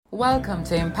Welcome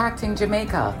to Impacting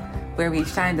Jamaica, where we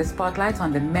shine the spotlight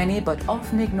on the many but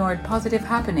often ignored positive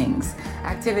happenings,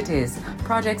 activities,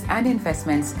 projects, and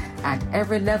investments at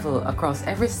every level across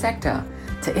every sector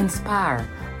to inspire,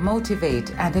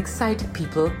 motivate, and excite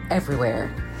people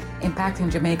everywhere. Impacting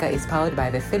Jamaica is powered by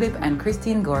the Philip and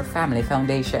Christine Gore Family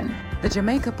Foundation, the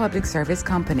Jamaica Public Service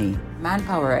Company,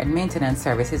 Manpower and Maintenance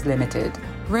Services Limited,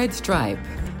 Red Stripe,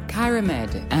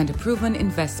 Kyramed, and Proven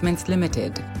Investments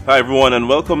Limited. Hi everyone and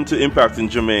welcome to Impact in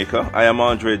Jamaica. I am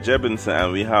Andre Jebinson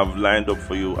and we have lined up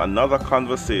for you another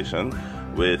conversation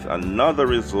with another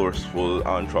resourceful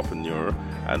entrepreneur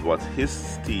and what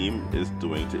his team is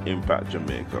doing to impact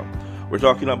Jamaica. We're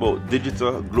talking about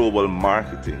Digital Global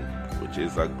Marketing, which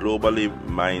is a globally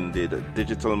minded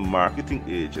digital marketing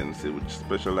agency which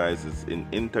specializes in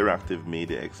interactive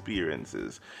media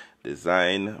experiences,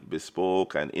 design,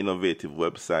 bespoke and innovative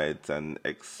websites, and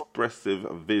expressive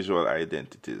visual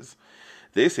identities.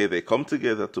 They say they come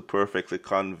together to perfectly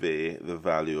convey the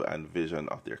value and vision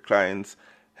of their clients,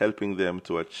 helping them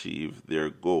to achieve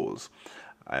their goals.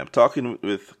 I am talking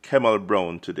with Kemal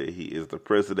Brown today. He is the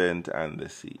president and the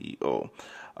CEO.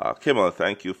 Kemal,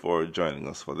 thank you for joining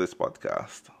us for this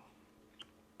podcast.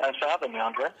 Thanks for having me,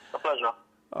 Andre. It's a pleasure.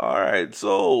 All right.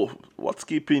 So, what's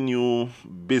keeping you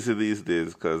busy these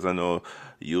days? Because I know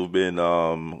you've been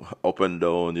up and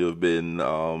down. You've been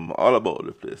all about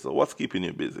the place. So, what's keeping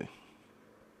you busy?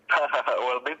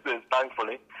 Well, business,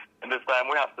 thankfully. In this time,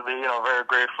 we have to be, very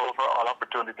grateful for all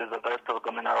opportunities that are still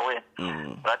coming our way.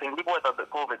 Mm. But I think we both of the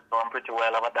COVID storm pretty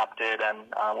well have adapted, and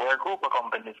we're a group of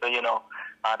companies, so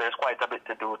there's quite a bit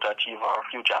to do to achieve our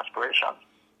future aspirations.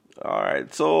 All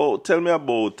right. So tell me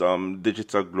about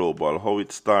Digital Global, how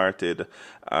it started,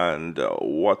 and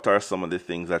what are some of the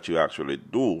things that you actually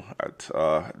do at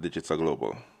Digital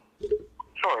Global?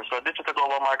 Sure. So Digital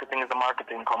Global Marketing is a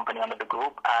marketing company under the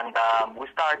group, and we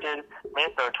started May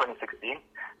 3rd, 2016.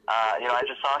 I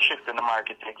just saw a shift in the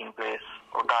market taking place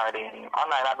regarding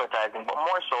online advertising, but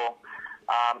more so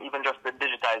even just the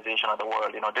digitization of the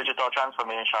world. Digital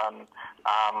transformation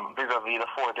vis-a-vis the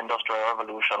fourth industrial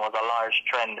revolution was a large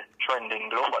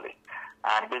trending globally,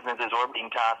 and businesses were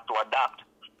being tasked to adapt.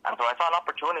 And so I saw an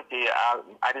opportunity.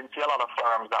 I didn't see a lot of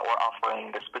firms that were offering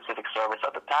the specific service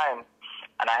at the time,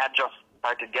 and I had just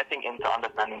started getting into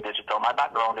understanding digital. My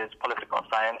background is political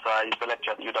science, so I used to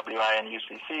lecture at UWI and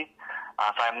UCC.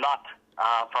 So I'm not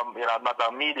I'm not a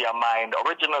media mind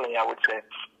originally, I would say,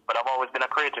 but I've always been a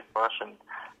creative person.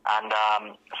 And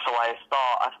so I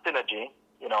saw a synergy,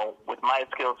 with my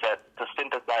skill set to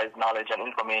synthesize knowledge and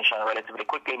information relatively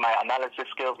quickly, my analysis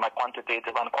skills, my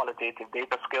quantitative and qualitative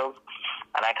data skills,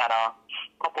 and I kind of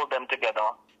coupled them together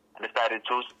and decided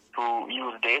to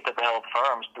use data to help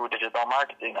firms through digital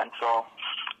marketing. And so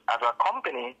as a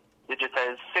company, Digita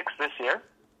is 6 this year.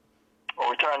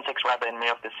 We turned 6 rather in May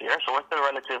of this year, so we're still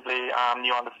relatively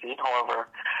new on the scene. However,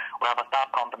 we have a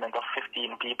staff complement of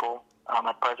 15 people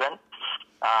at present.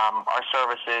 Our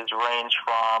services range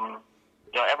from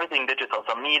everything digital,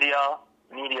 so media,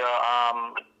 any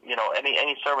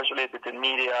service related to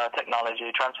media,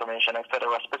 technology, transformation,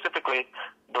 etc. Specifically,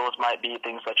 those might be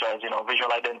things such as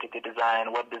visual identity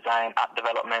design, web design, app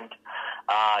development,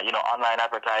 online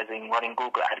advertising, running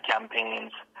Google ad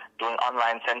campaigns, doing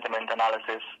online sentiment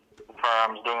analysis,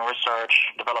 firms doing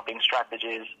research, developing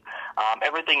strategies,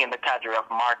 everything in the category of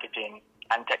marketing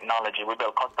and technology. We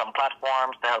build custom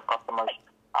platforms to help customers,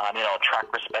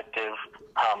 track respective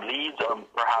leads, or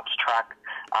perhaps track,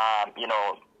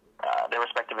 their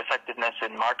respective effectiveness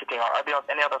in marketing or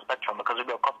any other spectrum, because we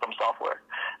build custom software.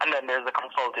 And then there's the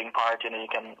consulting part. You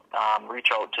can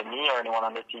reach out to me or anyone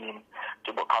on the team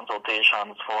to book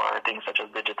consultations for things such as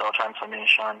digital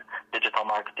transformation, digital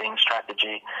marketing,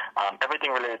 strategy,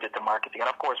 everything related to marketing. And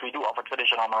of course, we do offer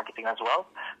traditional marketing as well.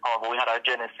 However, we had our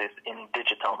genesis in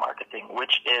digital marketing,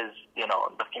 which is,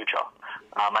 the future.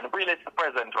 And really it's the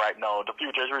present right now. The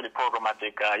future is really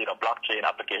programmatic, blockchain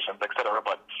applications, etc.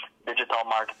 But digital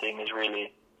marketing is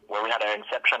really where we had our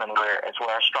inception and where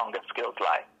our strongest skills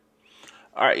lie.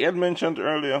 All right, you had mentioned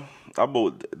earlier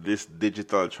about this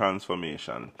digital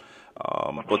transformation.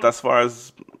 But as far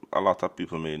as a lot of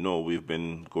people may know, we've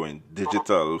been going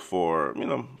digital for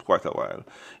quite a while.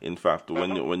 In fact,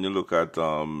 when you look at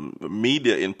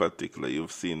media in particular,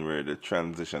 you've seen where the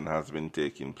transition has been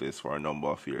taking place for a number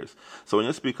of years. So when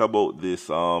you speak about this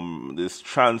this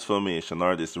transformation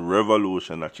or this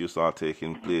revolution that you saw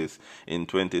taking place in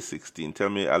 2016, tell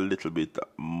me a little bit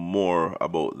more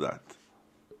about that.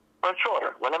 Well,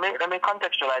 sure. Well, let me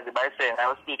contextualize it by saying I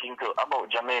was speaking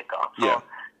about Jamaica. So,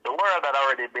 the world had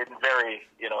already been very,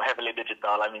 heavily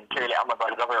digital. I mean, clearly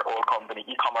Amazon is a very old company.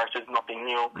 E-commerce is nothing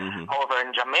new. However,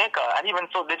 in Jamaica, and even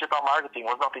so, digital marketing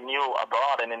was nothing new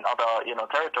abroad and in other,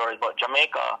 territories. But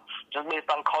Jamaica, just based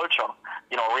on culture,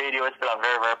 radio is still a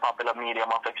very, very popular medium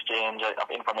of exchange of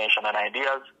information and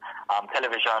ideas.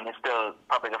 Television is still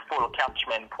probably the full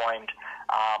catchment point,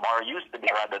 or used to be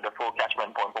rather the full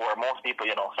catchment point, where most people,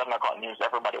 7 o'clock news,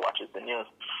 everybody watches the news.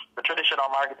 The traditional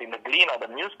marketing, the Gleaner,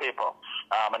 the newspaper,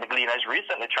 and the Gleaner is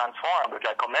recently transformed, which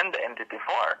I commend the entity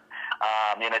for.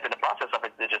 It's in the process of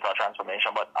its digital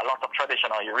transformation, but a lot of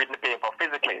traditional, you read the paper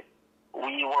physically,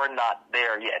 we were not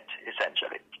there yet,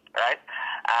 essentially, right?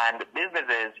 And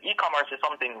businesses, e-commerce is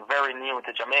something very new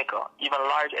to Jamaica. Even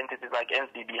large entities like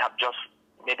NCB have just,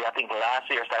 maybe I think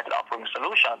last year, started offering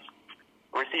solutions.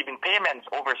 Receiving payments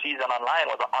overseas and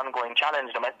online was an ongoing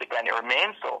challenge domestically, and it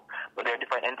remains so. But there are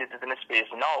different entities in the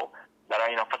space now that are,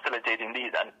 facilitating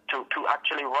these. And to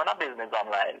actually run a business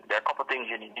online, there are a couple of things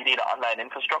you need. You need an online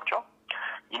infrastructure.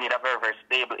 You need a very, very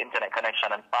stable internet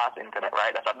connection and fast internet,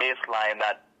 right? That's a baseline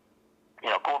that,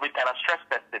 COVID kind of stress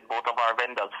tested both of our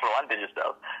vendors, Flow and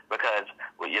Digital, because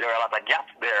there are a lot of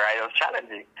gaps there, right? It was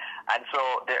challenging. And so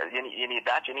you need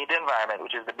that. You need the environment,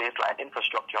 which is the baseline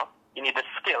infrastructure. You need the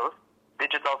skills.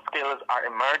 Digital skills are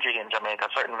emerging in Jamaica.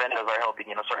 Certain vendors are helping,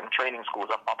 certain training schools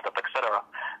have popped up, etc.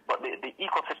 But the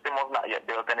ecosystem was not yet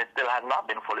built, and it still has not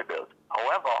been fully built.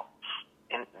 However,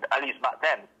 at least back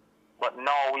then, but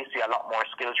now we see a lot more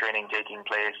skill training taking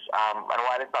place. And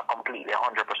while it's not completely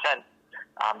 100%,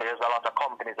 there's a lot of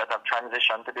companies that have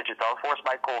transitioned to digital, forced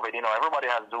by COVID.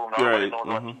 Everybody has Zoom. Everybody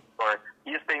knows what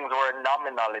these things were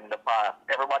nominal in the past.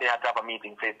 Everybody had to have a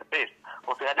meeting face-to-face.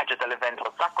 Well, so a digital event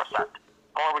was sacrosanct.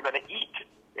 How are we going to eat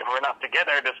if we're not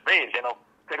together in the space?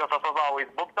 Because us was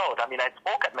always booked out. I mean, I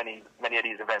spoke at many of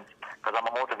these events because I'm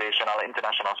a motivational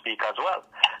international speaker as well.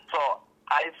 So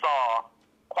I saw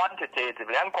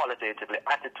quantitatively and qualitatively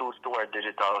attitudes toward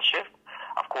digital shift.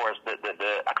 Of course, the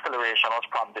acceleration was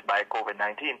prompted by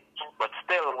COVID-19, but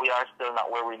still, we are still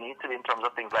not where we need to be in terms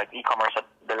of things like e-commerce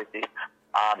ability.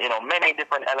 Many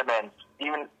different elements.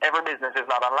 Even every business is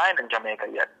not online in Jamaica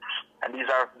yet, and these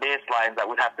are baselines that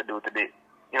we have to do to be,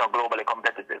 globally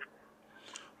competitive.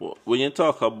 Well, when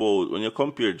you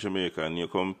compare Jamaica and you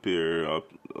compare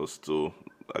us to,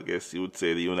 I guess you would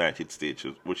say, the United States,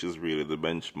 which is really the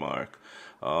benchmark,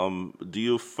 do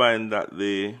you find that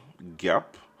the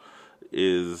gap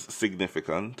is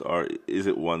significant, or is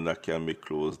it one that can be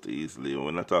closed easily?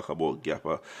 When I talk about gap,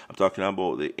 I'm talking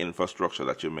about the infrastructure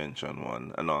that you mentioned,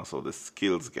 one, and also the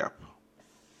skills gap.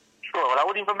 Sure. Well, I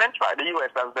would even benchmark the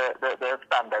U.S. as the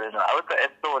standard. I would say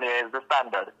Estonia is the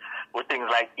standard, with things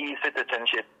like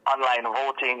e-citizenship, online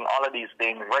voting, all of these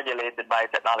things regulated by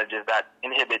technologies that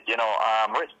inhibit,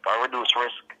 risk or reduce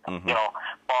risk,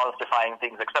 falsifying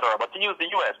things, etc. But to use the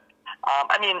U.S.,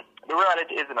 the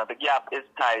reality is, the gap is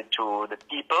tied to the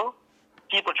people.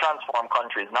 People transform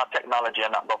countries, not technology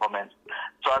and not governments.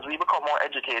 So as we become more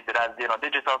educated, as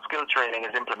digital skill training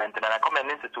is implemented, and I commend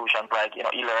institutions like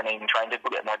e-learning, trying to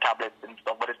get more tablets and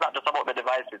stuff. But it's not just about the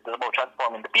devices; it's about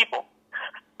transforming the people.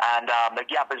 And the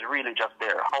gap is really just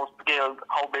there. How skilled,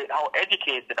 how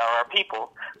educated are our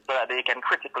people, so that they can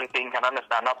critically think and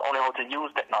understand not only how to use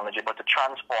technology, but to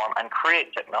transform and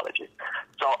create technology.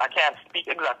 So I can't speak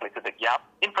exactly to the gap.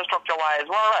 Infrastructure-wise,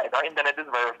 we're all right. Our internet is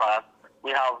very fast.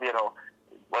 We have,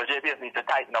 JPS needs to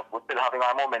tighten up. We're still having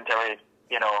our momentary,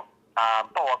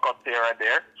 power cuts here and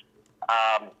there.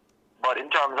 But in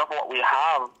terms of what we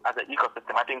have as an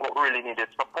ecosystem, I think what we really need is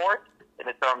support in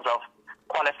terms of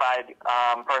qualified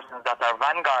persons that are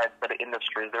vanguards for the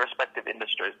industries, the respective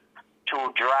industries, to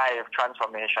drive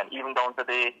transformation, even down to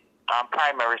the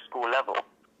primary school level.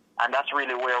 And that's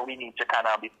really where we need to kind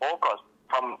of be focused.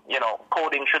 From,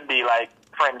 coding should be like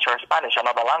French or Spanish,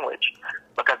 another language,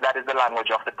 because that is the language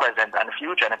of the present and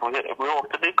future. And if we hope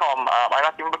to become, or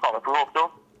not even become, if we hope to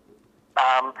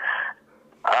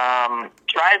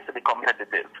strive to be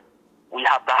competitive, we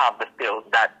have to have the skills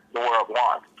that the world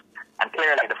wants. And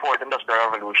clearly, the fourth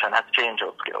industrial revolution has changed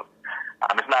those skills.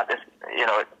 It's not this,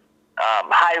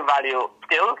 high-value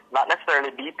skills, not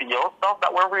necessarily BPO stuff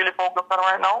that we're really focused on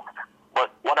right now,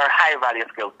 but what are high-value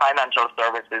skills? Financial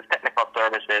services, technical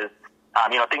services,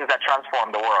 things that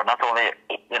transform the world, not only,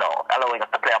 allowing us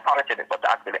to play a part in it, but to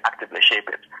actively shape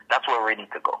it. That's where we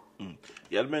need to go.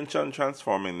 You had mentioned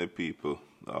transforming the people,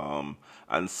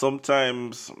 and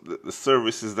sometimes the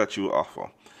services that you offer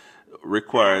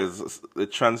requires the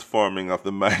transforming of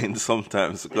the mind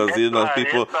sometimes, because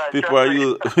people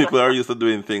are used to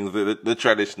doing things the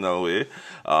traditional way.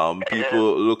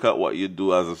 People look at what you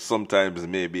do as sometimes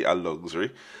maybe a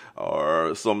luxury,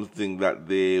 or something that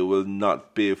they will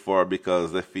not pay for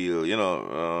because they feel,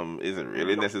 isn't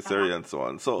really necessary and so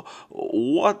on. So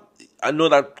I know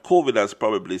that COVID has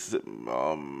probably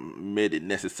made it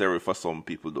necessary for some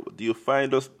people. Do you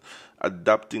find us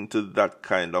adapting to that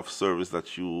kind of service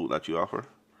that you offer?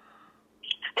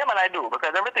 Yeah, man, I do,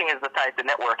 because everything is tied to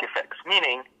network effects,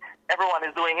 meaning everyone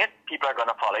is doing it, people are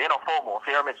going to follow. FOMO,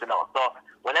 fear of missing out. So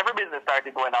when every business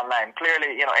started going online,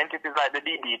 clearly, entities like the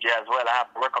DDJ as well, I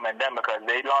have to recommend them because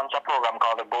they launched a program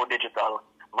called the Go Digital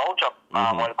Voucher.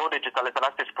 Well, Go Digital is an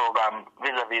assist program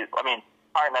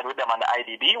partnered with them on the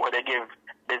IDB, where they give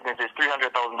businesses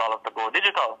 $300,000 to go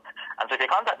digital. And so if you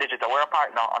contact Digital, we're a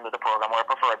partner under the program, we're a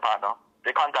preferred partner.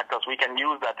 They contact us, we can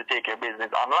use that to take your business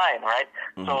online, right?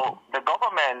 So the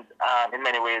government, in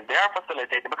many ways, they are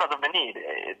facilitating because of the need.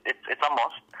 It's a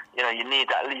must. You need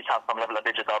to at least have some level of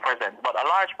digital presence. But a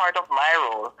large part of my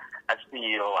role as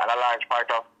CEO and a large part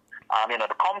of,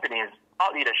 the company is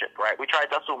thought leadership, right? We try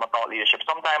to assume a thought leadership.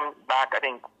 Sometime back, I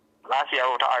think, last year I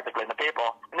wrote an article in the paper,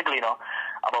 in the Gleaner,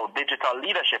 about digital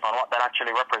leadership and what that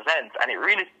actually represents. And it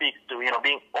really speaks to,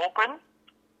 being open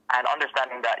and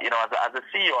understanding that, as a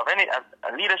CEO of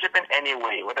a leadership in any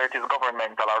way, whether it is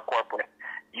governmental or corporate,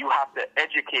 you have to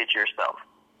educate yourself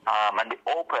and be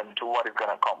open to what is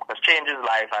going to come. Because change is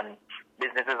life and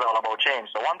business is all about change.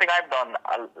 So one thing I've done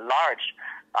largely,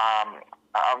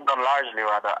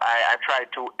 I've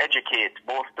tried to educate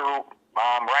both through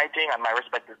writing and my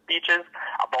respective speeches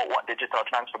about what digital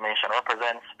transformation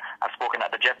represents. I've spoken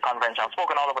at the JEF convention. I've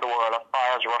spoken all over the world as far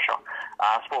as Russia.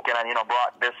 I've spoken and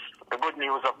brought the good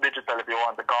news of digital, if you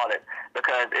want to call it,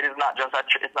 because it is not just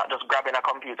grabbing a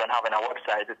computer and having a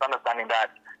website. It's understanding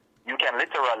that you can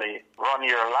literally run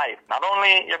your life, not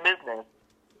only your business,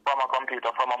 from a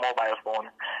computer, from a mobile phone,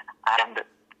 and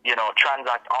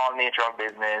transact all nature of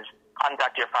business,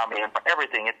 contact your family, and for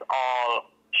everything, it's all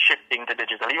shifting to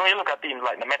digital. You look at things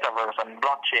like the metaverse and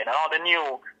blockchain and all the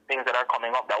new things that are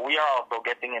coming up that we are also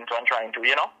getting into and trying to,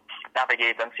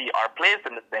 navigate and see our place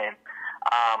in the same.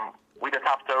 We just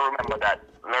have to remember that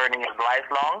learning is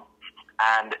lifelong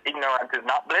and ignorance is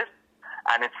not bliss,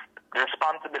 and it's the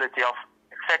responsibility of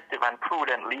effective and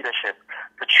prudent leadership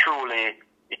to truly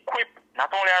equip not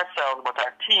only ourselves but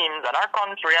our teams and our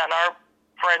country and our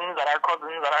friends and our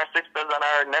cousins and our sisters and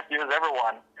our nephews,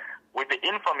 everyone, with the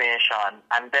information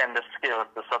and then the skills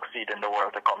to succeed in the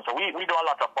world to come. So we do a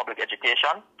lot of public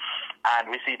education,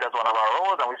 and we see it as one of our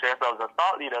roles, and we see ourselves as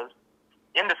thought leaders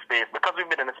in the space because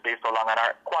we've been in the space so long, and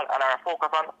our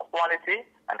focus on quality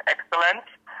and excellence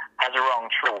has rung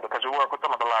true because we work with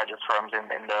some of the largest firms in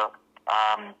the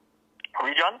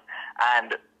region,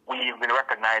 and we've been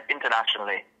recognized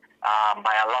internationally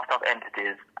by a lot of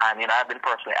entities. And I've been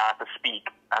personally asked to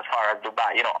speak as far as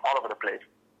Dubai, all over the place.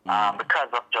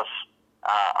 Because of just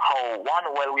how, one,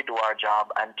 well we do our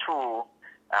job, and two,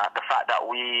 the fact that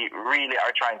we really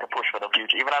are trying to push for the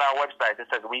future. Even on our website, it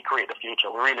says we create the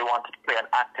future. We really want to play an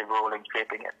active role in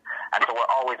shaping it. And so we're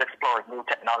always exploring new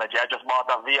technology. I just bought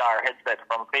a VR headset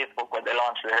from Facebook when they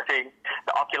launched their thing,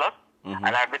 the Oculus.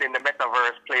 And I've been in the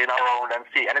metaverse playing around and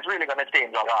it's really going to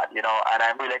change a lot, and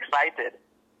I'm really excited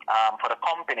for the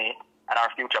company and our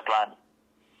future plans.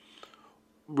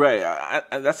 Right,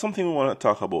 that's something we want to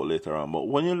talk about later on. But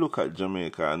when you look at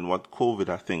Jamaica and what COVID,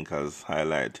 I think, has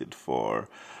highlighted for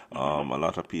a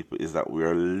lot of people is that we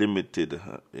are limited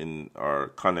in our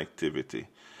connectivity.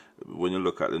 When you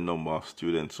look at the number of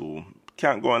students who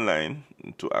can't go online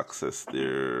to access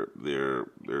their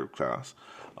class,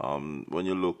 when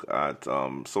you look at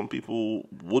some people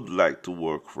would like to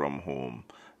work from home,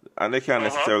 and they can't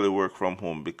necessarily work from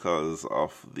home because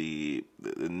of the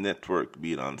network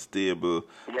being unstable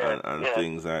and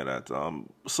things like that.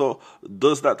 So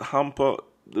does that hamper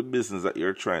the business that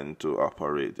you're trying to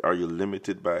operate? Are you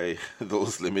limited by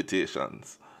those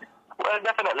limitations? Well,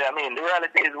 definitely. I mean, the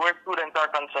reality is where students are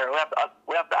concerned,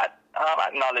 we have to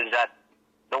acknowledge that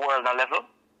the world is level,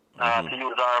 to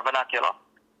use our vernacular,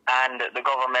 and the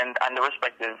government and the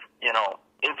respective,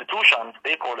 institutions,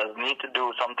 stakeholders need to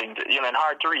do something to, in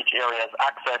hard-to-reach areas,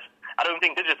 access. I don't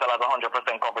think digital has 100%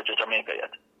 coverage of Jamaica yet.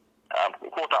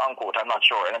 Quote unquote, I'm not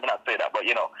sure, and I may not say that, but,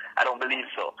 I don't believe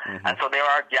so. And so there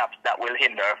are gaps that will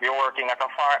hinder. If you're working at a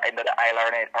far end of the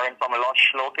island or in some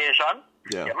lush location,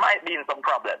 you might be in some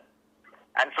problems.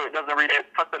 And so it doesn't really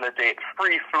facilitate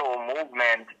free-flow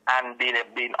movement and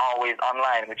being always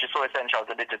online, which is so essential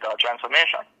to digital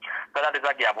transformation. So that is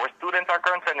a gap. Where students are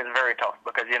concerned is very tough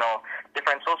because,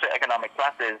 different socioeconomic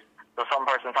classes, so some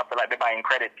persons have to be buying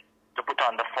credit to put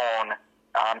on the phone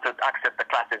to access the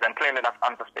classes, and clearly that's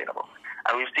unsustainable.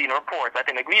 And we've seen reports, I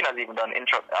think the Green has even done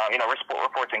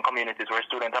reports in communities where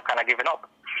students have kind of given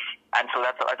up. And so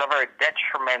that's a very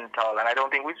detrimental, and I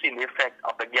don't think we've seen the effect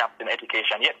of the gaps in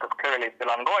education yet, because clearly it's still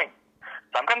ongoing.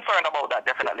 So I'm concerned about that,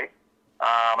 definitely.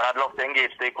 And I'd love to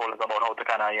engage stakeholders about how to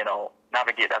kind of,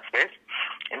 navigate that space.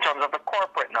 In terms of the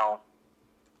corporate now,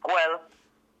 well,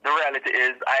 the reality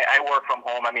is I work from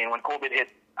home. I mean, when COVID hit,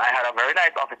 I had a very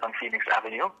nice office on Phoenix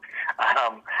Avenue.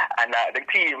 The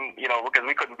team, because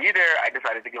we couldn't be there, I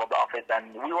decided to give up the office,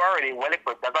 and we were already well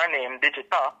equipped. As our name,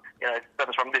 Digital, it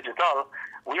stems from digital.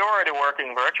 We were already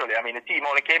working virtually. I mean, the team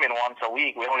only came in once a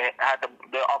week. We only had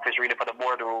the office really for the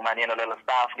boardroom and, little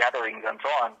staff gatherings and so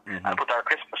on, and put our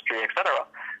Christmas tree, etc.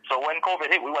 So when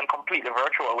COVID hit, we went completely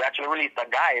virtual. We actually released a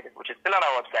guide, which is still on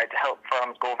our website, to help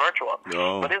firms go virtual.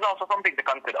 Oh. But there's also something to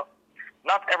consider.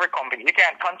 Not every company, you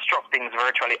can't construct things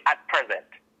virtually at present,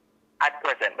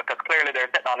 because clearly there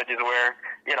are technologies where,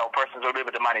 persons will be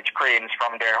able to manage cranes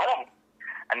from their home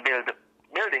and build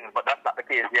buildings, but that's not the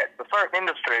case yet. So certain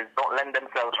industries don't lend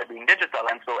themselves to being digital,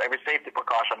 and so every safety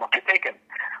precaution must be taken.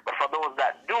 But for those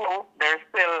that do, there's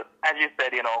still, as you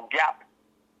said, gap.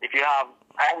 If you have,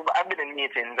 I've been in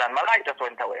meetings and my light just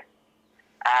went away,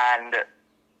 and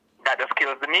that just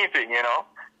kills the meeting,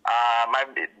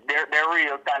 They're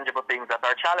real tangible things that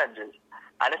are challenges,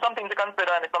 and it's something to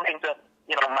consider, and it's something to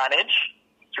manage.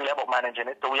 It's really about managing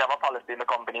it. So we have a policy in the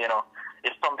company.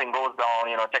 If something goes down,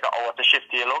 take an hour to shift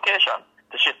to your location,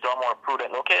 to shift to a more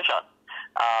prudent location,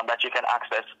 that you can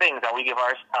access things, and we give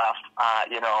our staff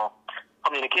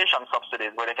communication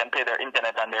subsidies where they can pay their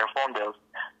internet and their phone bills.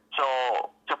 So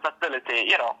to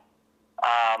facilitate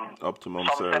optimum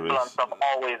some service semblance of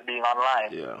always being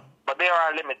online. Yeah. But there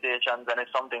are limitations, and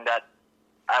it's something that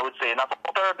I would say not a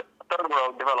third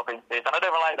world developing states, and I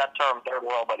don't even like that term, third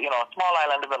world, but small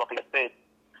island developing states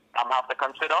have to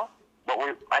consider. But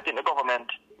I think the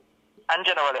government and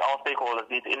generally all stakeholders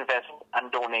need to invest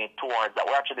and donate towards that.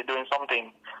 We're actually doing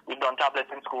something. We've done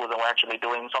tablets in schools, and we're actually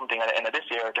doing something at the end of this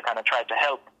year to kind of try to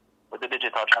help with the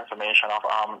digital transformation of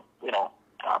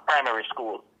primary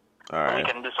schools. All right. So we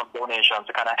can do some donations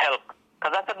to kind of help,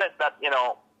 because that's a bit that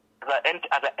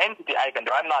as an entity I can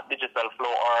do. I'm not Digital Flow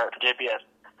or JPS,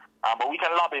 but we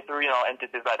can lobby through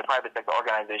entities like the private sector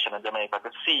organization in Jamaica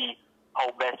to see how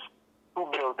best to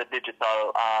build the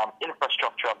digital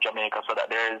infrastructure of Jamaica so that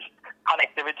there is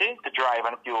connectivity to drive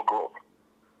and fuel growth.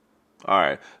 All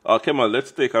right. Kemal,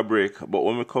 let's take a break. But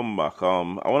when we come back,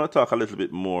 I want to talk a little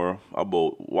bit more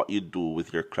about what you do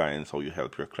with your clients, how you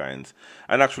help your clients,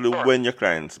 and actually when your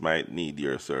clients might need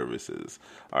your services.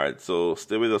 All right. So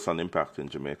stay with us on Impact in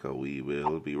Jamaica. We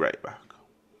will be right back.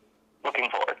 Looking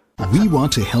forward. We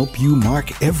want to help you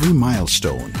mark every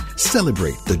milestone.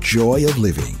 Celebrate the joy of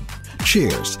living.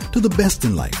 Cheers to the best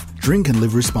in life. Drink and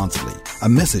live responsibly. A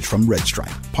message from Red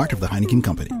Stripe, part of the Heineken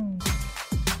Company.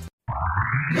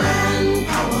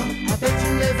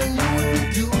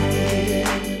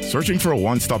 Searching for a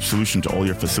one-stop solution to all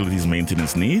your facilities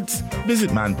maintenance needs?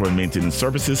 Visit Manpower Maintenance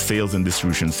Services Sales and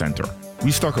Distribution Center.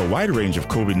 We stock a wide range of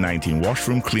COVID-19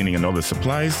 washroom cleaning and other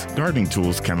supplies, gardening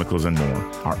tools, chemicals, and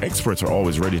more. Our experts are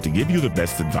always ready to give you the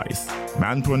best advice.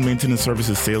 Manpower Maintenance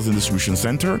Services Sales and Distribution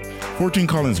Center, 14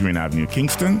 Collins Green Avenue,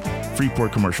 Kingston,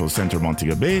 Freeport Commercial Center,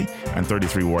 Montego Bay, and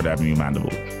 33 Ward Avenue, Mandeville.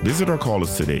 Visit or call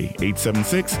us today,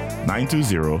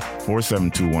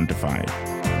 876-920-47215.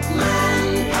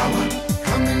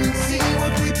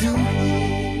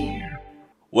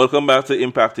 Welcome back to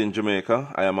Impact in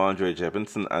Jamaica. I am Andre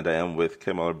Jebinson, and I am with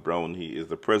Kemal Brown. He is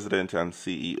the president and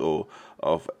CEO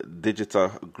of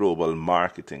Digital Global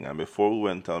Marketing. And before we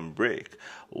went on break,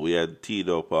 we had teed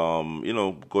up,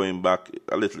 going back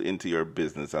a little into your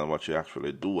business and what you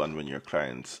actually do and when your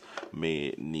clients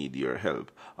may need your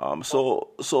help.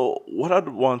 So what I'd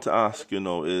want to ask,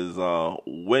 is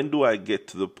when do I get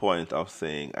to the point of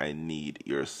saying I need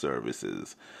your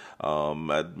services?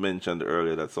 I'd mentioned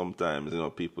earlier that sometimes,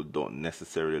 people don't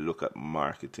necessarily look at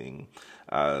marketing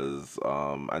as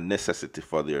a necessity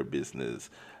for their business.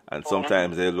 And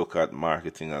sometimes they look at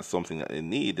marketing as something that they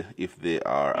need if they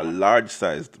are a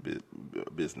large-sized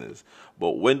business.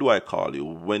 But when do I call you?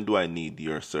 When do I need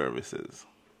your services?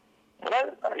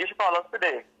 Well, you should call us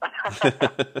today. I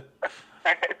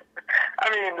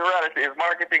mean, the reality is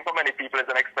marketing for many people is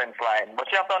an expense line.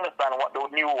 But you have to understand what the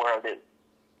new world is.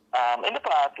 In the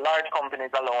past, large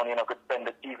companies alone, could spend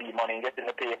the TV money, get in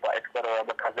the paper, etc.,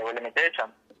 because there were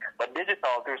limitations. But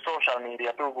digital, through social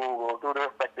media, through Google, through the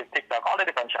respective TikTok, all the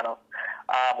different channels,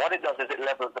 what it does is it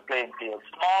levels the playing field.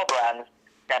 Small brands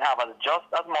can have just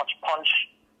as much punch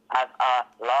as a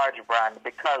large brand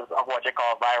because of what you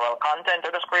call viral content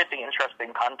or just creating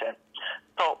interesting content.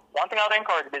 So one thing I would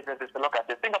encourage businesses to look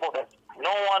at is think about this.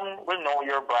 No one will know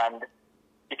your brand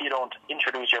if you don't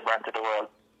introduce your brand to the world.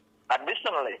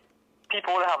 Additionally,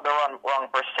 people will have the wrong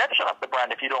perception of the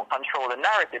brand if you don't control the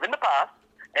narrative. In the past,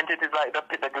 entities like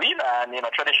the Gleaner and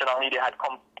traditional media had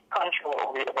control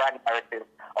over the brand narrative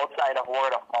outside of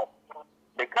word of mouth.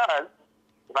 Because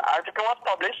if an article was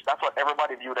published, that's what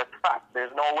everybody viewed as fact.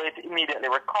 There's no way to immediately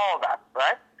recall that,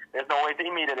 right? There's no way to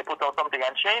immediately put out something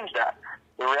and change that.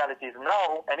 The reality is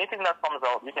no, anything that comes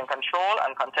out, you can control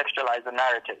and contextualize the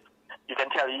narrative. You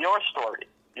can tell your story.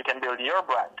 You can build your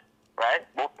brand, right?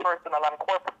 Both personal and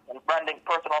corporate. And branding,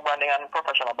 personal branding and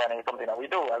professional branding is something that we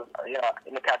do as,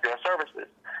 in the category of services.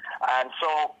 And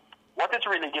so what it's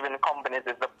really giving companies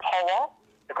is the power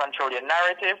to control your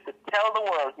narrative, to tell the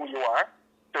world who you are,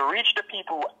 to reach the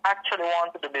people who actually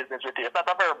want to do business with you. It's not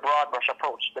a very broad brush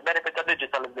approach. The benefit of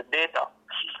digital is the data.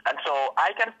 And so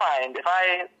I can find, if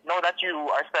I know that you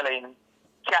are selling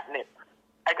catnip,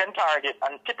 I can target,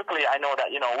 and typically I know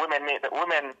that,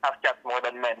 women have cats more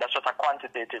than men. That's just a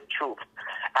quantitative truth.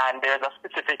 And there's a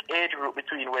specific age group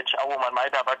between which a woman might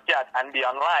have a cat and be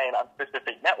online on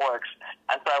specific networks.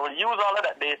 And so I will use all of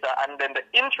that data, and then the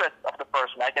interest of the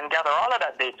person, I can gather all of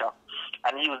that data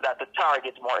and use that to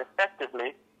target more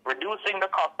effectively, reducing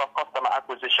the cost of customer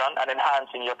acquisition and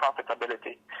enhancing your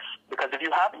profitability. Because if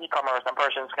you have e-commerce and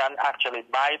persons can actually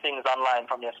buy things online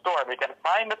from your store, we can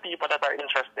find the people that are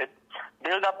interested,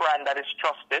 build a brand that is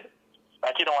trusted.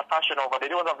 Like, what Fashion Nova did,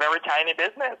 it was a very tiny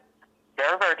business.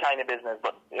 Very, very tiny business.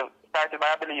 But it started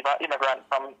by, I believe, an immigrant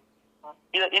from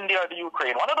either India or the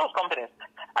Ukraine, one of those companies.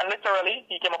 And literally,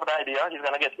 he came up with the idea, he's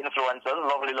going to get influencers,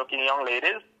 lovely-looking young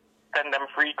ladies, send them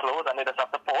free clothes, and they just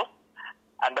have to post.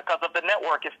 And because of the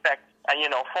network effect and,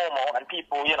 FOMO and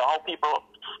people, how people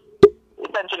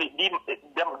essentially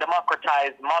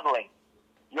democratize modeling.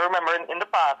 You remember in the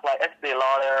past, like Estee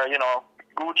Lauder,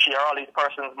 Gucci, or all these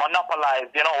persons monopolized,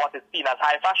 what is seen as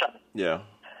high fashion. Yeah.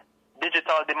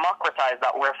 Digital democratized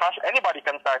that where fashion, anybody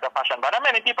can start a fashion brand. And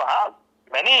many people have.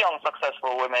 Many young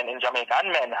successful women in Jamaica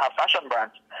and men have fashion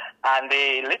brands. And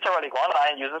they literally go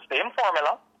online, use the same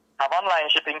formula, have online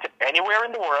shipping to anywhere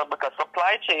in the world because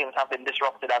supply chains have been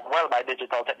disrupted as well by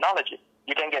digital technology.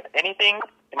 You can get anything.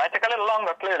 It might take a little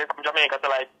longer, clearly, from Jamaica to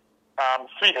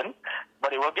Sweden,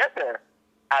 but it will get there.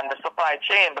 And the supply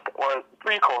chain, well,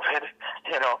 pre-COVID,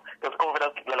 because COVID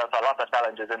has given us a lot of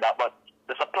challenges in that, but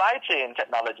the supply chain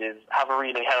technologies have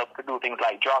really helped to do things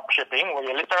like drop shipping, where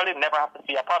you literally never have to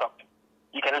see a product.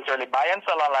 You can literally buy and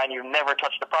sell online. You never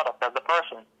touch the product as the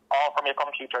person, all from your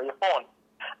computer or your phone.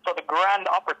 So the grand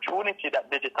opportunity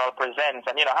that digital presents,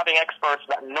 and having experts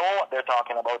that know what they're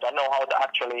talking about and know how to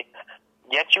actually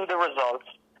get you the results,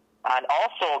 and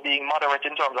also being moderate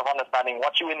in terms of understanding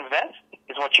what you invest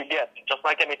is what you get, just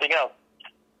like anything else.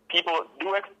 People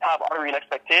do have unreal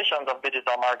expectations of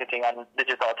digital marketing and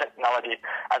digital technology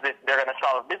as if they're going to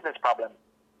solve business problems.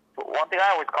 But one thing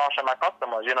I always caution my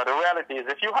customers, the reality is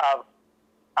if you have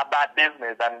a bad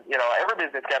business, and every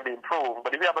business can be improved,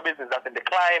 but if you have a business that's in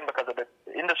decline because of the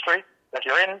industry that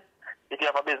you're in, if you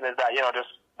have a business that just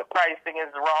the pricing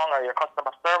is wrong or your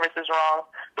customer service is wrong,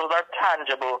 those are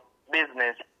tangible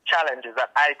business challenges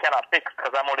that I cannot fix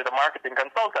because I'm only the marketing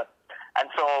consultant.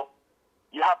 And so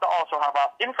you have to also have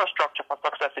an infrastructure for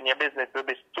success in your business to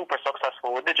be super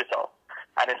successful with digital.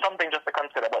 And it's something just to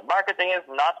consider. But marketing is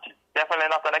definitely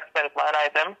not an expense line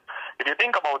item. If you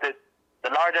think about it,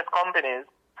 the largest companies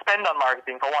spend on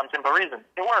marketing for one simple reason.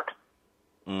 It works.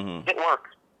 Mm-hmm. It works.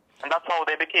 And that's how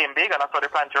they became big, and that's how they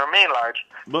plan to remain large.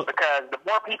 Because the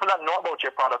more people that know about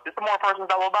your product, it's the more persons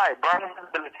that will buy. Brand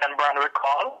visibility and brand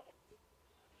recall.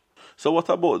 So what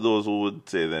about those who would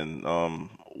say then,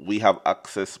 we have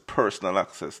personal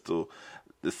access to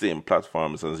the same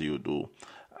platforms as you do,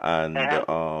 and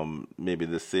maybe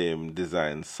the same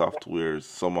design softwares?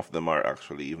 Some of them are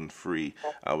actually even free,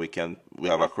 and we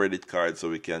have a credit card, so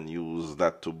we can use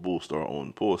that to boost our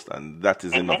own post, and that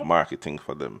is enough marketing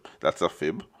for them. That's a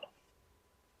fib?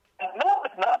 No,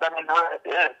 it's not. I mean, it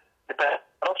is.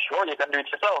 I'm sure you can do it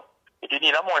yourself. If you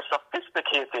need a more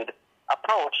sophisticated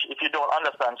approach, if you don't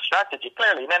understand strategy,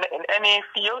 clearly in any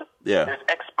field, there's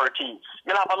expertise.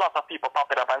 You'll have a lot of people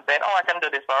popping up and saying, I can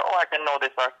do this, or I can know this,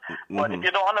 or but if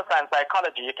you don't understand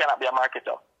psychology, you cannot be a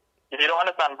marketer. If you don't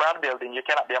understand brand building, you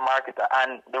cannot be a marketer.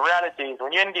 And the reality is,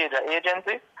 when you engage an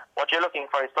agency, what you're looking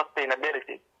for is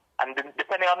sustainability. And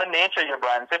depending on the nature of your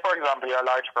brand, say for example you're a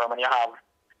large firm and you have,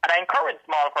 and I encourage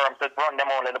small firms to run them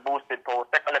only the boosted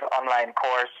post, take a little online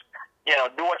course,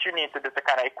 do what you need to do to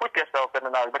kind of equip yourself in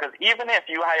the knowledge. Because even if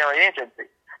you hire an agency,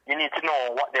 you need to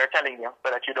know what they're telling you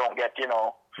so that you don't get,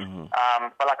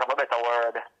 for lack of a better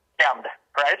word, scammed,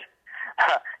 right?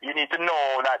 You need to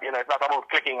know that, it's not about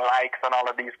clicking likes and all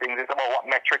of these things. It's about what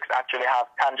metrics actually have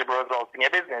tangible results in your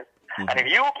business. And if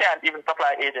you can't even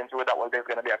supply agents with that, well, there's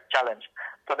going to be a challenge.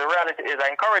 So the reality is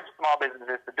I encourage small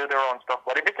businesses to do their own stuff.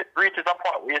 But if it reaches a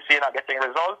point where you see you're not getting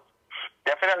results,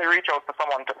 definitely reach out to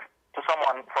someone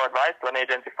for advice, to an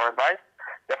agency for advice.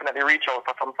 Definitely reach out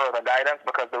for some further guidance,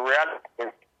 because the reality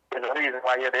is there's a reason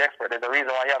why you're the expert. There's a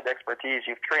reason why you have the expertise.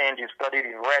 You've trained, you've studied,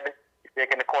 you've read, you've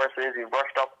taken the courses, you've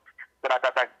brushed up, so that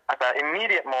at an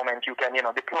immediate moment you can,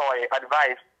 deploy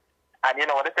advice. And you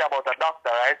know what they say about a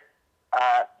doctor, right?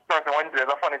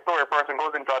 There's a funny story. A person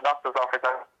goes into a doctor's office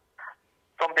and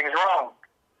something's wrong.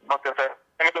 Doctor said,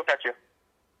 let me look at you.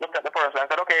 Looked at the person and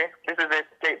said, okay, this is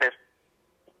it, take this.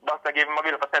 Doctor gave him a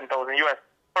bill for $10,000 US.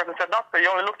 Person said, doctor, you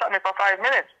only looked at me for 5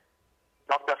 minutes.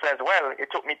 Doctor says, well, it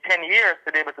took me 10 years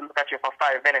to be able to look at you for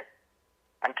 5 minutes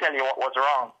and tell you what was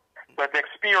wrong. So it's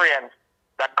experience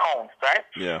that counts, right?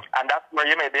 Yeah. And that's where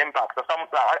you made the impact. So some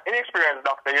inexperienced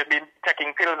doctor, you've been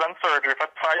taking pills and surgery for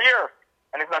 5 years,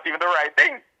 and it's not even the right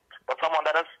thing. But someone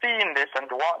that has seen this and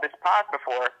walked this path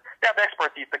before, they have the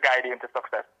expertise to guide you into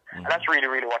success. And that's really,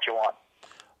 really what you want.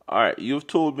 All right, you've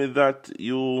told me that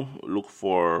you look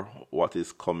for what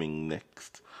is coming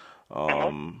next.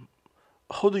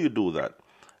 How do you do that?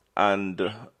 And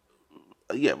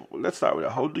let's start with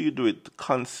that. How do you do it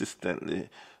consistently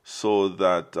so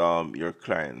that your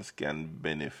clients can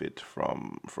benefit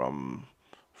from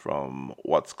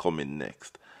what's coming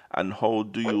next? And how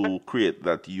do you create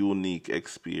that unique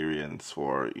experience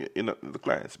for the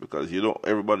clients? Because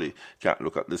everybody can't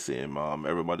look at the same.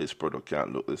 Everybody's product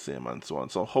can't look the same, and so on.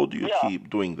 So how do you keep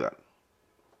doing that?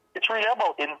 It's really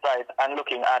about insight and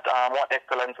looking at what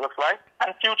excellence looks like,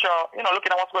 and future.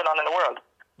 Looking at what's going on in the world.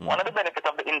 One of the benefits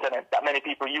of the internet that many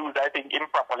people use, I think,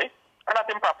 improperly, or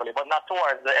not improperly, but not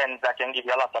towards the end that can give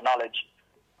you a lot of knowledge.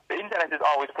 The internet is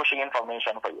always pushing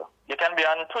information for you. You can be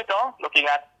on Twitter looking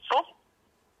at source,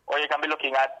 or you can be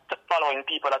looking at following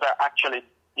people that are actually,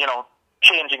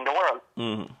 changing the world.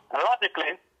 And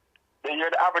logically,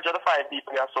 you're the average of the 5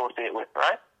 people you associate with,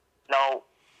 right? Now,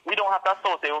 we don't have to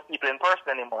associate with people in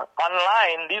person anymore.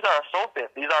 Online, these are associates.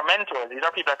 These are mentors. These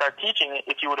are people that are teaching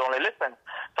if you would only listen.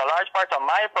 So a large part of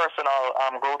my personal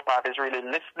growth path is really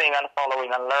listening and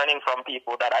following and learning from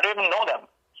people that I don't even know them,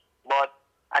 but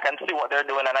I can see what they're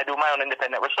doing, and I do my own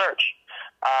independent research.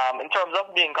 In terms of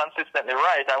being consistently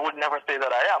right, I would never say that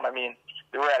I am. I mean,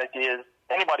 the reality is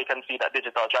anybody can see that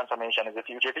digital transformation is the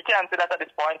future. If you can't see that at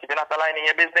this point, if you're not aligning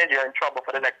your business, you're in trouble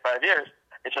for the next 5 years.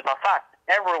 It's just a fact.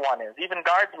 Everyone is. Even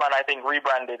Guardsman, I think,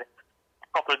 rebranded a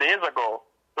couple of days ago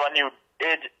to a new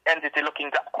age entity looking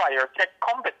to acquire tech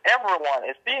company. Everyone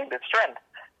is seeing this trend.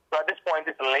 So at this point,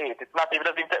 it's late. It's not even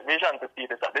doesn't take vision to see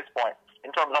this at this point.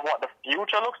 In terms of what the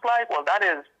future looks like, well, that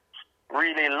is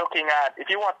really looking at,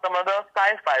 if you watch some of the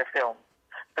sci-fi films,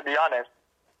 to be honest,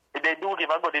 they do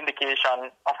give a good indication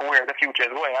of where the future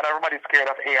is going. And everybody's scared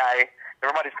of AI.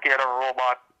 Everybody's scared of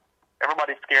robots.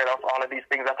 Everybody's scared of all of these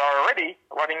things that are already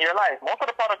running your life. Most of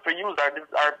the products we use are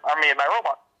made by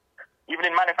robots. Even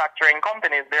in manufacturing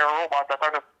companies, there are robots that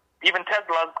are even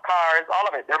Tesla's cars, all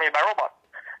of it, they're made by robots.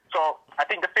 So I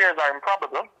think the fears are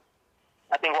improbable.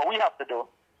 I think what we have to do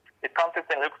is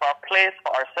consistently look for a place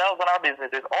for ourselves and our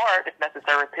businesses, or, if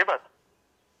necessary, pivot.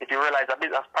 If you realize a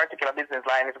particular business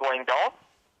line is going down,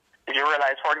 if you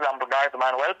realize, for example,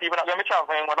 Guardsman, well, people are not going to be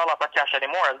traveling with a lot of cash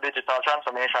anymore as digital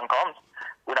transformation comes.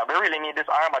 We don't really need this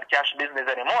armored cash business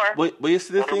anymore. But you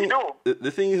see,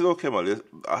 the thing is, okay, Mal,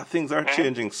 things are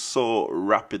changing so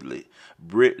rapidly,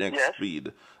 breakneck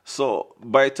speed. So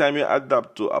by the time you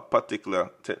adapt to a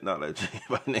particular technology,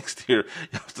 by next year,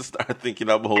 you have to start thinking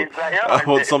about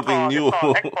something new. It's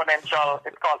called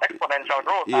exponential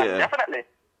growth. Yeah. And definitely,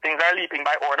 things are leaping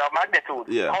by order of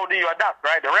magnitude. Yeah. How do you adapt,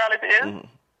 right? The reality is,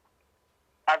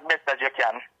 as best as you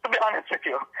can. To be honest with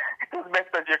you, it's as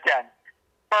best as you can.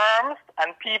 Firms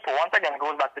and people, once again, it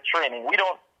goes back to training. We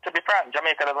don't, to be frank,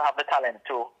 Jamaica doesn't have the talent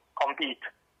to compete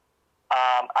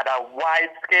at a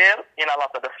wide scale in a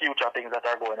lot of the future things that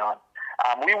are going on.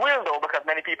 We will, though, because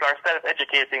many people are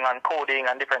self-educating on coding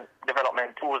and different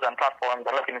development tools and platforms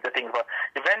and looking into things. But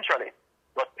eventually,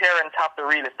 parents have to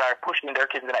really start pushing their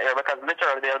kids in that area, because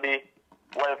literally they'll be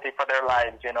wealthy for their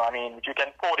lives. If you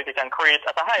can code, if you can create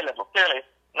at a high level, clearly.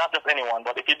 Not just anyone,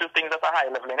 but if you do things at a high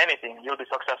level in anything, you'll be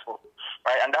successful,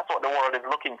 right? And that's what the world is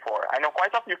looking for. I know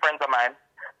quite a few friends of mine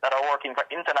that are working for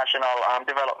international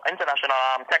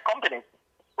tech companies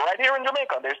right here in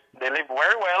Jamaica. They live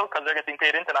very well because they're getting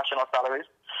paid international salaries.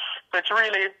 So it's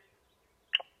really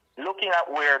looking at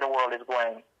where the world is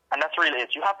going, and that's really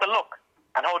it. You have to look.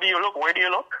 And how do you look? Where do you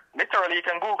look? Literally, you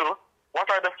can Google what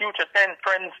are the future 10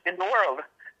 trends in the world.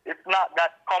 It's not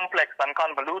that complex and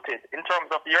convoluted in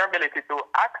terms of your ability to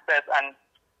access and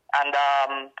and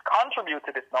contribute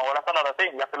to this now. Well, that's another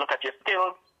thing. You have to look at your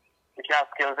skills. If you have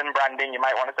skills in branding, you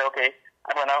might want to say, okay,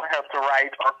 I'm going to help to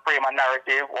write or frame a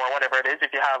narrative or whatever it is.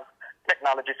 If you have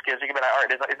technology skills, you can be like, all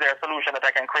right, is there a solution that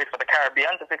I can create for the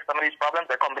Caribbean to fix some of these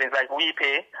problems? There are companies like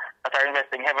WePay that are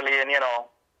investing heavily in,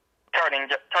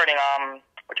 turning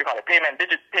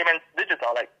payment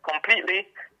digital, like completely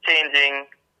changing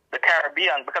the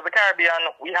Caribbean, because the Caribbean,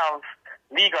 we have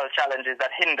legal challenges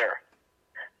that hinder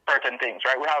certain things,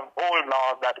 right? We have old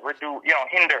laws that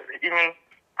hinder even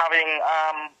having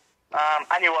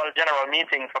annual general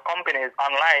meetings for companies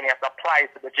online. You have to apply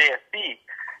to the JSP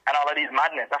and all of these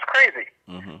madness. That's crazy.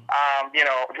 Mm-hmm.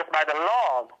 Just by the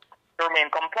laws to remain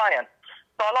compliant.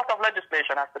 So a lot of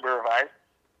legislation has to be revised.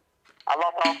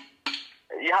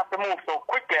 You have to move so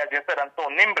quickly, as you said, and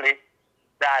so nimbly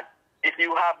that if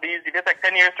you take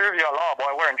 10 years to review a law,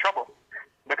 boy, we're in trouble.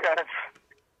 Because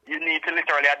you need to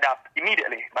literally adapt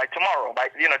immediately, by tomorrow,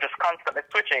 just constantly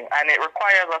switching. And it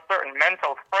requires a certain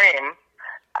mental frame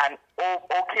and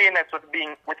okayness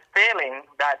with failing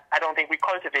that I don't think we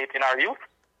cultivate in our youth.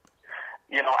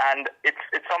 And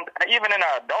it's something, even in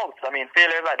our adults,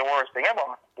 failure is like the worst thing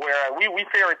ever, where we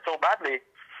fear it so badly.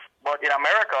 But in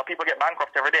America, people get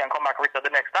bankrupt every day and come back richer the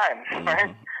next time,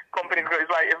 right? Companies, it's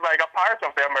like a part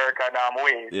of the American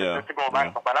way to go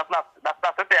bankrupt. And that's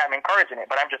not to say I'm encouraging it,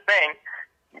 but I'm just saying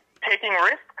taking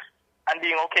risks and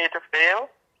being okay to fail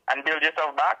and build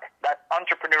yourself back, that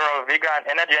entrepreneurial vigor and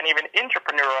energy, and even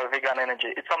intrapreneurial vigor and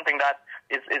energy, it's something that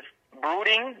is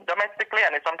brooding domestically,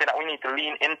 and it's something that we need to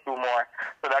lean into more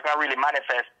so that can really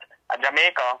manifest a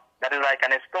Jamaica that is like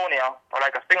an Estonia or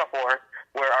like a Singapore,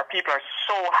 where our people are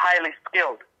so highly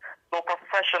skilled, so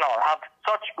professional, have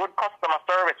such good customer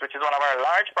service, which is one of our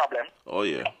large problems. Oh,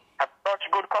 yeah. Have such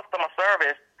good customer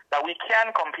service that we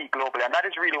can compete globally. And that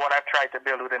is really what I've tried to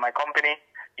build within my company.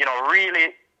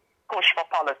 Really push for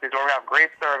policies where we have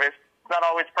great service. It's not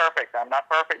always perfect. I'm not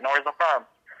perfect, nor is the firm.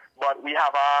 But we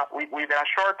have we've in a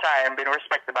short time been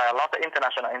respected by a lot of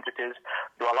international entities,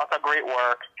 do a lot of great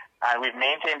work, and we've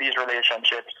maintained these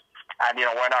relationships. And,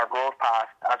 we're in our growth path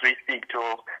as we seek to,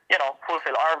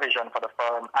 fulfill our vision for the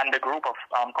firm and the group of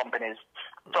companies.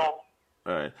 So,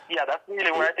 right. Yeah, that's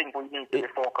really where I think we need to be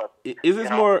focused.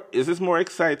 Is this more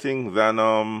exciting than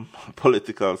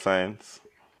political science?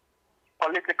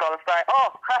 Political science? Oh!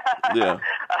 Yeah.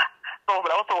 That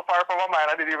was so far from my mind,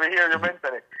 I didn't even hear you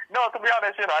mention it. No, to be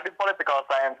honest, I did political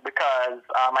science because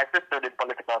my sister did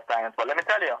political science. But let me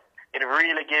tell you, it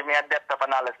really gave me a depth of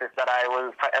analysis that I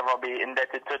will forever be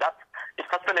indebted to. That it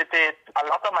facilitates a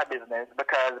lot of my business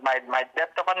because my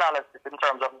depth of analysis in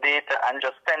terms of data and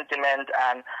just sentiment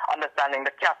and understanding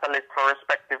the catalyst for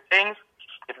respective things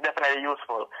is definitely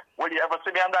useful. Will you ever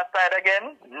see me on that side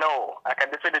again? No. I can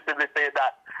definitively say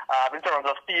that. In terms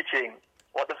of teaching,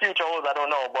 what the future holds, I don't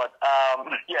know. But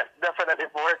yes, definitely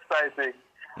more exciting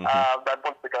than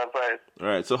political science.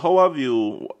 Right. So how have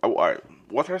you...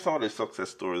 What are some of the success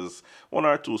stories, one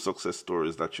or two success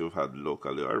stories that you've had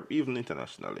locally or even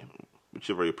internationally,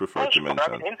 whichever you prefer to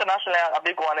mention? Internationally, a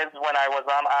big one is when I was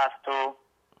asked to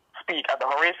speak at the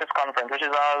Horasis Conference, which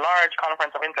is a large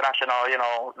conference of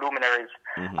international, luminaries.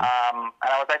 Mm-hmm.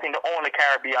 And I was, I think, the only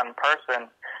Caribbean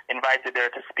person invited there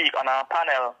to speak on a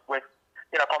panel with,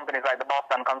 companies like the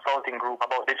Boston Consulting Group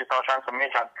about digital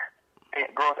transformation.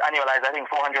 It grows annualized, I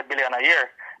think, $400 billion a year.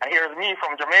 And here's me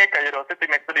from Jamaica,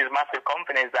 sitting next to these massive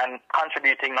companies and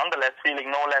contributing nonetheless,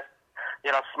 feeling no less,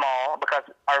 small, because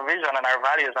our vision and our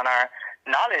values and our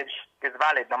knowledge is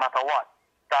valid no matter what.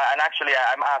 So, and actually,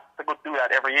 I'm asked to go do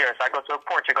that every year. So I go to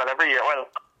Portugal every year, well,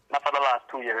 not for the last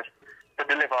 2 years, to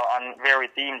deliver on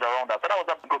varied themes around that. So that was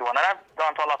a good one. And I've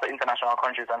gone to a lot of international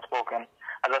countries and spoken,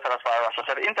 as well as far as Russia.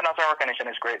 So the international recognition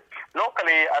is great.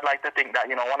 Locally, I'd like to think that,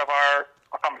 one of our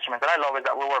accomplishments that I love is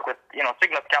that we work with,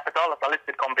 Cygnus Capital, that's a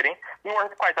listed company. We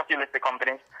work with quite a few listed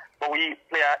companies, but we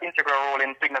play an integral role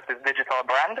in Cygnus' digital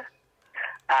brand.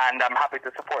 And I'm happy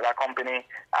to support that company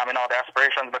in all their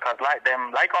aspirations because like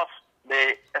us,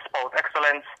 they espouse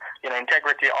excellence,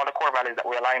 integrity, all the core values that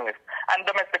we align with. And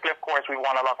domestically, of course, we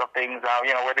won a lot of things.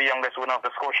 We're the youngest winner of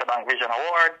the Scotiabank Vision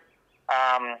Award,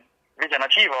 Vision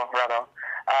Achiever, rather.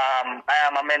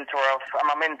 I'm a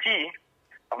mentee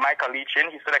of Michael Leachin.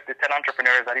 He selected 10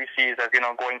 entrepreneurs that he sees as,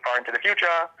 going far into the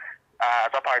future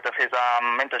as a part of his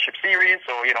mentorship series.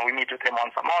 So, we meet with him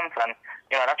once a month. And,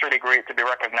 that's really great to be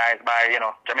recognized by,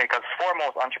 Jamaica's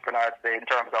foremost entrepreneurs in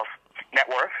terms of net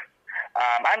worth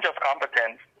and just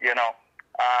competence,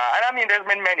 And I mean, there's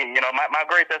been many. You know, my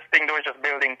greatest thing though is just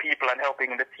building people and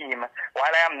helping the team.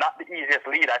 While I am not the easiest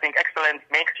lead, I think excellence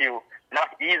makes you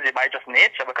not easy by just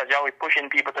nature, because you're always pushing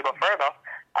people to go further.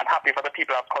 I'm happy for the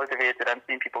people I've cultivated and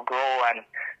seen people grow and,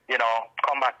 you know,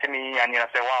 come back to me and, you know,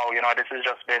 say, wow, you know, this has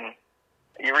just been,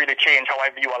 you really changed how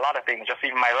I view a lot of things, just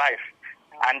even my life.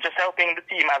 And just helping the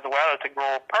team as well to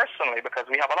grow personally, because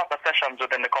we have a lot of sessions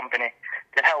within the company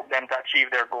to help them to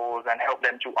achieve their goals and help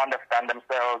them to understand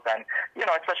themselves. And, you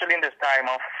know, especially in this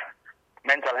time of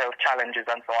mental health challenges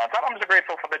and so on. So I'm just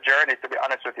grateful for the journey, to be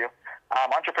honest with you.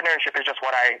 Entrepreneurship is just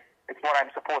it's what I'm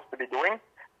supposed to be doing.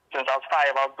 Since I was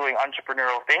 5, I was doing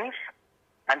entrepreneurial things.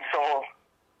 And so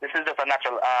this is just a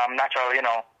natural, you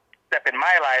know, step in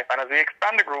my life. And as we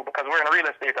expand the group, because we're in real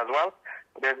estate as well,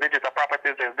 there's Digital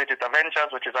Properties, there's Digital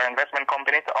Ventures, which is our investment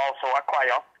company to also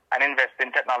acquire and invest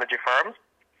in technology firms.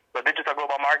 So Digital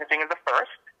Global Marketing is the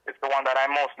first. It's the one that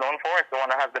I'm most known for. It's the one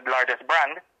that has the largest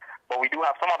brand. But we do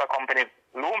have some other companies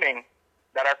looming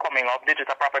that are coming up.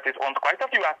 Digital Properties owns quite a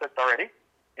few assets already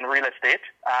in real estate,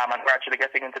 and we're actually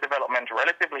getting into development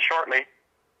relatively shortly.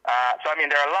 So, I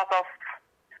mean, there are a lot of,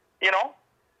 you know,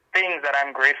 things that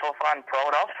I'm grateful for and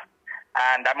proud of.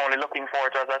 And I'm only looking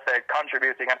forward to, as I said,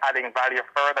 contributing and adding value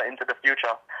further into the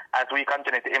future as we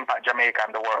continue to impact Jamaica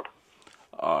and the world.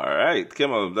 All right,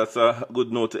 Kemal, that's a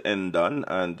good note to end on,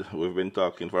 and we've been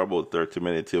talking for about 30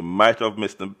 minutes. You might have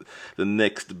missed the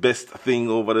next best thing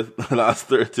over the last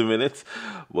 30 minutes,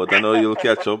 but I know you'll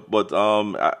catch up. But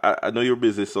I know you're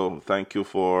busy, so thank you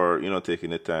for, you know,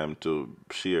 taking the time to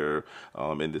share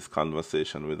in this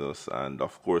conversation with us. And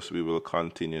of course, we will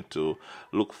continue to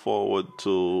look forward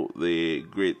to the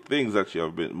great things that you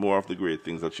have been, more of the great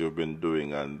things that you've been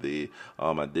doing, and the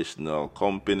additional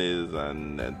companies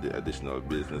and the additional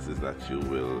businesses that you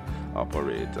will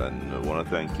operate. And I want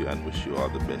to thank you and wish you all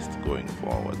the best going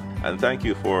forward. And thank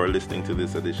you for listening to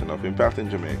this edition of Impact in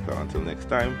Jamaica. Until next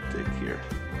time, take care.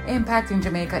 Impact in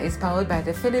Jamaica is powered by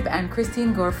the Philip and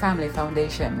Christine Gore Family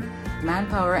Foundation,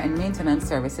 Manpower and Maintenance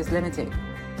Services Limited,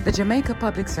 the Jamaica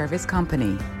Public Service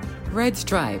Company, Red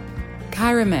Stripe,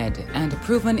 Kyramed, and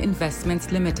Proven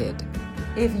Investments Limited.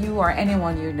 If you or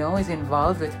anyone you know is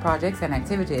involved with projects and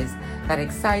activities that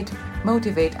excite,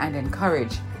 motivate, and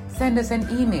encourage, send us an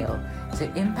email to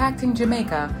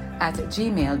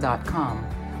impactingjamaica@gmail.com.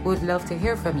 We'd love to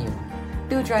hear from you.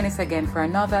 Do join us again for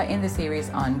another in the series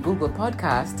on Google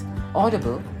Podcast,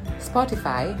 Audible,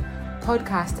 Spotify,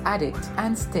 Podcast Addict,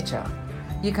 and Stitcher.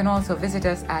 You can also visit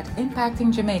us at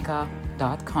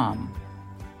impactingjamaica.com.